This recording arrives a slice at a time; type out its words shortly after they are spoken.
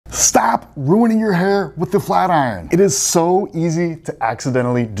Stop ruining your hair with the flat iron. It is so easy to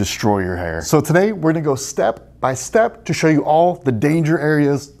accidentally destroy your hair. So today we're gonna go step by step to show you all the danger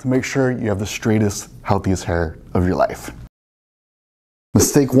areas to make sure you have the straightest, healthiest hair of your life.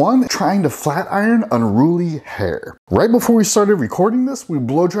 Mistake 1, trying to flat iron unruly hair. Right before we started recording this, we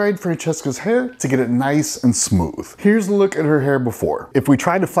blow dried Francesca's hair to get it nice and smooth. Here's a look at her hair before. If we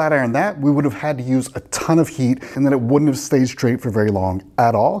tried to flat iron that, we would have had to use a ton of heat and then it wouldn't have stayed straight for very long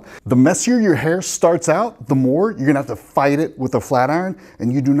at all. The messier your hair starts out, the more you're gonna have to fight it with a flat iron,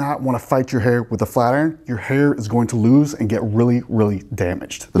 and you do not wanna fight your hair with a flat iron. Your hair is going to lose and get really, really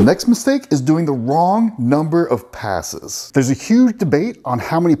damaged. The next mistake is doing the wrong number of passes. There's a huge debate on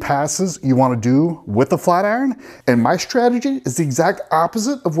how many passes you want to do with a flat iron, and my strategy is the exact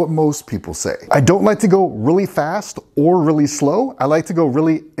opposite of what most people say. I don't like to go really fast or really slow. I like to go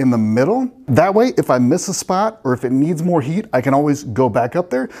really in the middle. That way, if I miss a spot or if it needs more heat, I can always go back up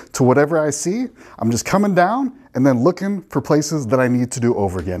there to whatever I see. I'm just coming down and then looking for places that I need to do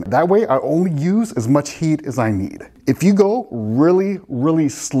over again. That way, I only use as much heat as I need. If you go really, really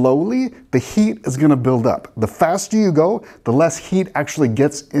slowly, the heat is gonna build up. The faster you go, the less heat actually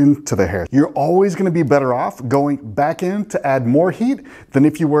gets into the hair. You're always gonna be better off going back in to add more heat than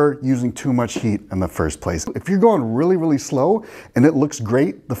if you were using too much heat in the first place. If you're going really, really slow and it looks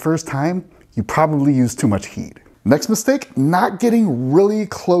great the first time, you probably use too much heat. Next mistake, not getting really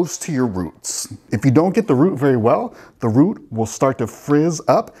close to your roots. If you don't get the root very well, the root will start to frizz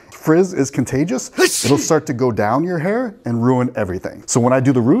up. Frizz is contagious. It'll start to go down your hair and ruin everything. So when I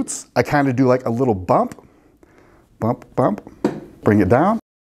do the roots, I kind of do like a little bump, bump, bump, bring it down.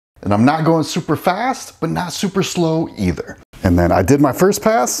 And I'm not going super fast, but not super slow either. And then I did my first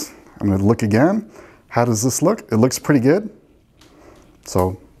pass. I'm gonna look again. How does this look? It looks pretty good.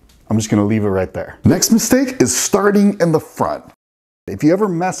 So I'm just gonna leave it right there. Next mistake is starting in the front. If you ever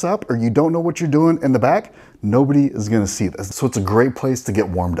mess up or you don't know what you're doing in the back, nobody is gonna see this. So it's a great place to get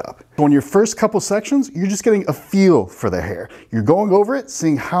warmed up. So on your first couple sections, you're just getting a feel for the hair. You're going over it,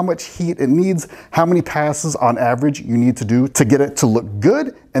 seeing how much heat it needs, how many passes on average you need to do to get it to look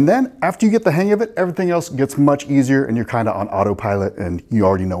good. And then after you get the hang of it, everything else gets much easier and you're kind of on autopilot and you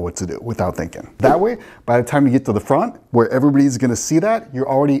already know what to do without thinking. That way, by the time you get to the front, where everybody's gonna see that, you're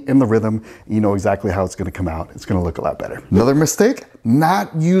already in the rhythm, and you know exactly how it's gonna come out. It's gonna look a lot better. Another mistake,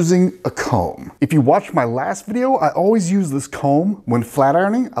 not using a comb. If you watched my last video, I always use this comb when flat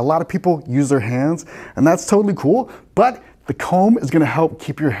ironing. A lot of people use their hands, and that's totally cool, but the comb is gonna help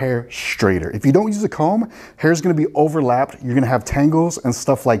keep your hair straighter. If you don't use a comb, hair is gonna be overlapped. You're gonna have tangles and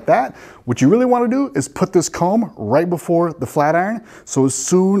stuff like that. What you really wanna do is put this comb right before the flat iron. So as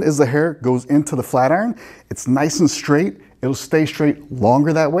soon as the hair goes into the flat iron, it's nice and straight. It'll stay straight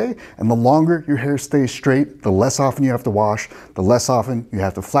longer that way. And the longer your hair stays straight, the less often you have to wash, the less often you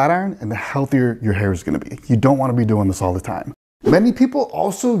have to flat iron, and the healthier your hair is gonna be. You don't wanna be doing this all the time. Many people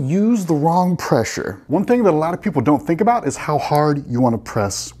also use the wrong pressure. One thing that a lot of people don't think about is how hard you want to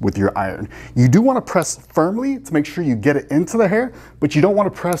press with your iron. You do want to press firmly to make sure you get it into the hair, but you don't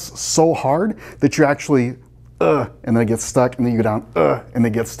want to press so hard that you're actually and then it gets stuck, and then you go down, and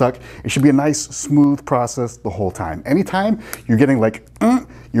it gets stuck. It should be a nice, smooth process the whole time. Anytime you're getting like,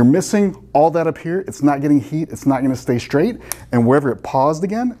 you're missing all that up here, it's not getting heat, it's not gonna stay straight, and wherever it paused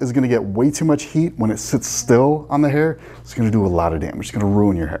again is gonna get way too much heat when it sits still on the hair. It's gonna do a lot of damage, it's gonna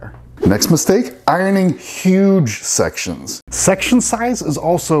ruin your hair. Next mistake, ironing huge sections. Section size is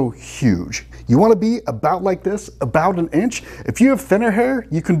also huge. You wanna be about like this, about an inch. If you have thinner hair,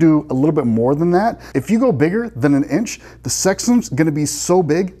 you can do a little bit more than that. If you go bigger than an inch, the section's gonna be so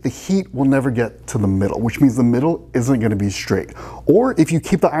big, the heat will never get to the middle, which means the middle isn't gonna be straight. Or if you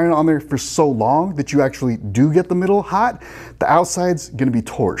keep the iron on there for so long that you actually do get the middle hot, the outside's gonna be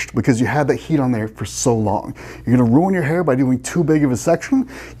torched because you had that heat on there for so long. You're gonna ruin your hair by doing too big of a section.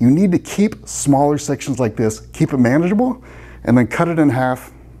 You need to keep smaller sections like this, keep it manageable, and then cut it in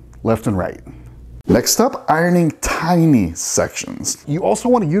half, left and right. Next up, ironing tiny sections. You also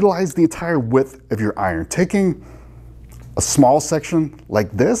want to utilize the entire width of your iron. Taking a small section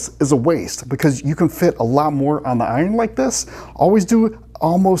like this is a waste because you can fit a lot more on the iron like this. Always do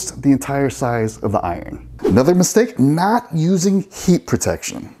almost the entire size of the iron. Another mistake, not using heat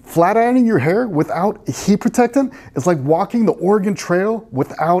protection. Flat ironing your hair without a heat protectant is like walking the Oregon Trail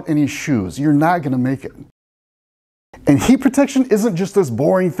without any shoes. You're not gonna make it. And heat protection isn't just this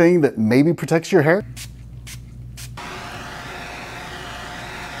boring thing that maybe protects your hair.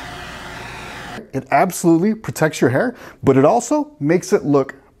 It absolutely protects your hair, but it also makes it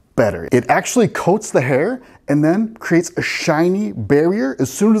look better. It actually coats the hair and then creates a shiny barrier.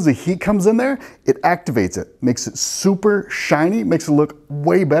 As soon as the heat comes in there, it activates it, makes it super shiny, makes it look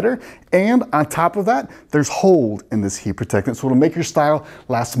way better. And on top of that, there's hold in this heat protectant, so it'll make your style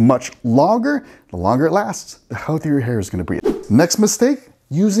last much longer. The longer it lasts, the healthier your hair is gonna be. Next mistake,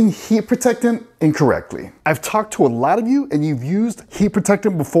 using heat protectant incorrectly. I've talked to a lot of you and you've used heat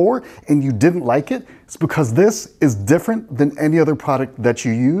protectant before and you didn't like it. It's because this is different than any other product that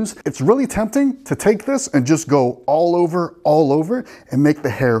you use. It's really tempting to take this and just go all over and make the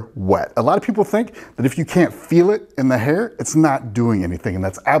hair wet. A lot of people think that if you can't feel it in the hair, it's not doing anything, and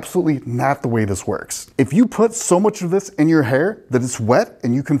that's absolutely not the way this works. If you put so much of this in your hair that it's wet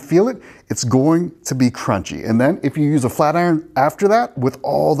and you can feel it, it's going to be crunchy. And then if you use a flat iron after that with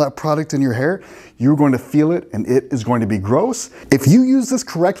all that product in your hair, you're going to feel it and it is going to be gross. If you use this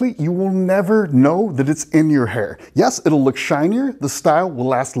correctly, you will never know that it's in your hair. Yes, it'll look shinier, the style will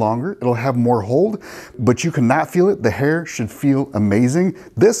last longer, it'll have more hold, but you cannot feel it. The hair should feel amazing.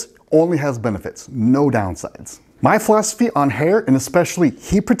 This only has benefits, no downsides. My philosophy on hair, and especially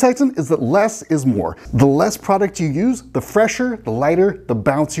heat protectant, is that less is more. The less product you use, the fresher, the lighter, the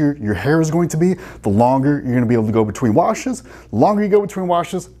bouncier your hair is going to be, the longer you're gonna be able to go between washes. The longer you go between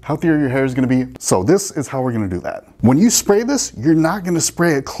washes, healthier your hair is gonna be. So this is how we're gonna do that. When you spray this, you're not gonna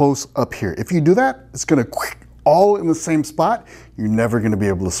spray it close up here. If you do that, it's gonna all in the same spot. You're never gonna be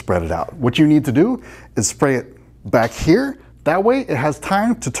able to spread it out. What you need to do is spray it back here. That way it has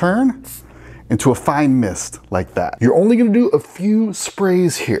time to turn into a fine mist like that. You're only gonna do a few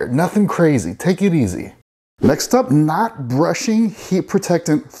sprays here, nothing crazy, take it easy. Next up, not brushing heat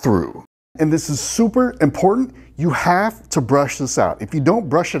protectant through. And this is super important. You have to brush this out. If you don't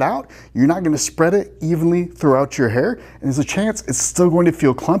brush it out, you're not gonna spread it evenly throughout your hair, and there's a chance it's still going to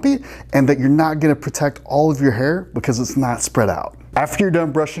feel clumpy and that you're not gonna protect all of your hair because it's not spread out. After you're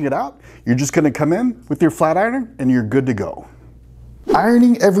done brushing it out, you're just gonna come in with your flat iron and you're good to go.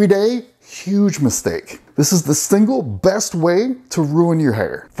 Ironing every day, huge mistake. This is the single best way to ruin your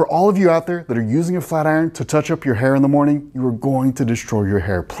hair. For all of you out there that are using a flat iron to touch up your hair in the morning, you are going to destroy your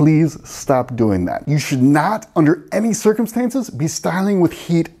hair. Please stop doing that. You should not, under any circumstances, be styling with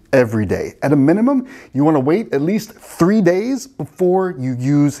heat every day. At a minimum, you want to wait at least 3 days before you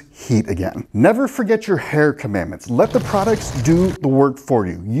use heat again. Never forget your hair commandments. Let the products do the work for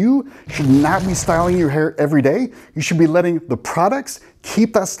you. You should not be styling your hair every day. You should be letting the products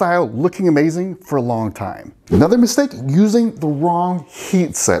keep that style looking amazing for a long time. Another mistake, using the wrong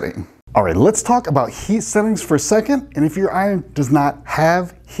heat setting. All right, let's talk about heat settings for a second. And if your iron does not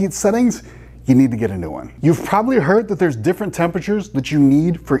have heat settings, you need to get a new one. You've probably heard that there's different temperatures that you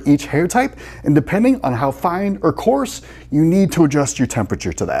need for each hair type, and depending on how fine or coarse, you need to adjust your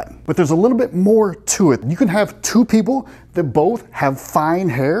temperature to that. But there's a little bit more to it. You can have two people that both have fine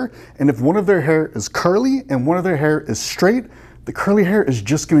hair, and if one of their hair is curly and one of their hair is straight, the curly hair is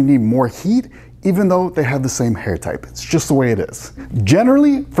just gonna need more heat, even though they have the same hair type. It's just the way it is.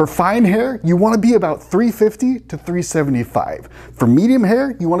 Generally, for fine hair, you wanna be about 350 to 375. For medium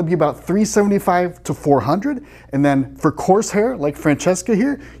hair, you wanna be about 375 to 400. And then for coarse hair, like Francesca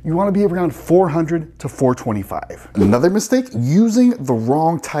here, you wanna be around 400 to 425. Another mistake, using the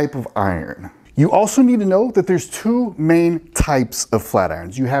wrong type of iron. You also need to know that there's two main types of flat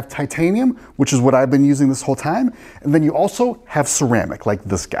irons. You have titanium, which is what I've been using this whole time, and then you also have ceramic, like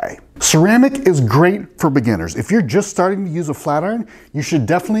this guy. Ceramic is great for beginners. If you're just starting to use a flat iron, you should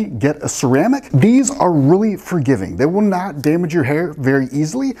definitely get a ceramic. These are really forgiving. They will not damage your hair very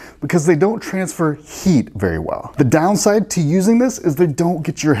easily because they don't transfer heat very well. The downside to using this is they don't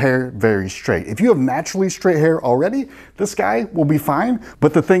get your hair very straight. If you have naturally straight hair already, this guy will be fine.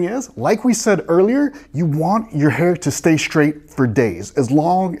 But the thing is, like we said earlier, you want your hair to stay straight for days, as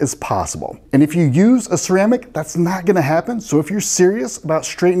long as possible. And if you use a ceramic, that's not gonna happen. So if you're serious about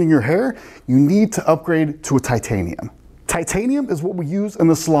straightening your hair, you need to upgrade to a titanium. Titanium is what we use in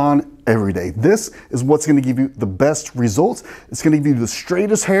the salon every day. This is what's gonna give you the best results. It's gonna give you the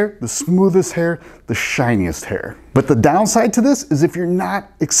straightest hair, the smoothest hair, the shiniest hair. But the downside to this is if you're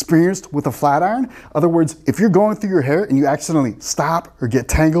not experienced with a flat iron, in other words, if you're going through your hair and you accidentally stop or get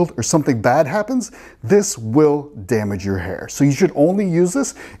tangled or something bad happens, this will damage your hair. So you should only use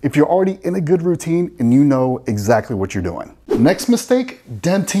this if you're already in a good routine and you know exactly what you're doing. Next mistake,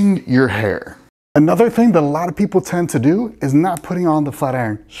 denting your hair. Another thing that a lot of people tend to do is not putting on the flat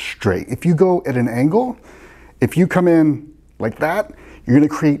iron straight. If you go at an angle, if you come in like that, you're gonna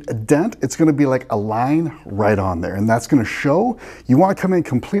create a dent. It's gonna be like a line right on there, and that's gonna show. You wanna come in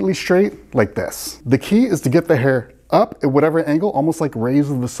completely straight like this. The key is to get the hair up at whatever angle, almost like rays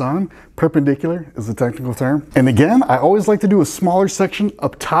of the sun. Perpendicular is the technical term. And again, I always like to do a smaller section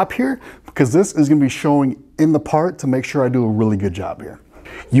up top here because this is gonna be showing in the part to make sure I do a really good job here.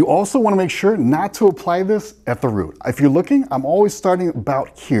 You also want to make sure not to apply this at the root. If you're looking, I'm always starting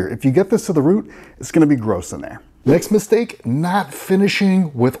about here. If you get this to the root, it's going to be gross in there. Next mistake, not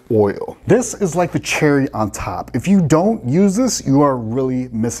finishing with oil. This is like the cherry on top. If you don't use this, you are really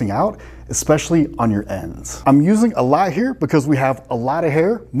missing out, especially on your ends. I'm using a lot here because we have a lot of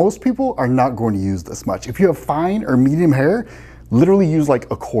hair. Most people are not going to use this much. If you have fine or medium hair, literally use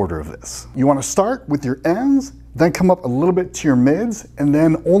like a quarter of this. You want to start with your ends, then come up a little bit to your mids, and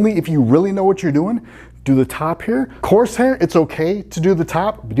then only if you really know what you're doing, do the top here. Coarse hair, it's okay to do the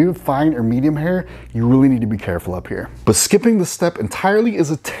top, but do you have fine or medium hair, you really need to be careful up here. But skipping the step entirely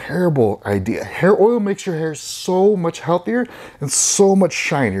is a terrible idea. Hair oil makes your hair so much healthier and so much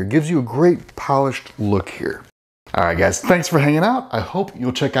shinier. It gives you a great polished look here. All right guys, thanks for hanging out. I hope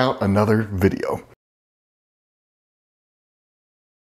you'll check out another video.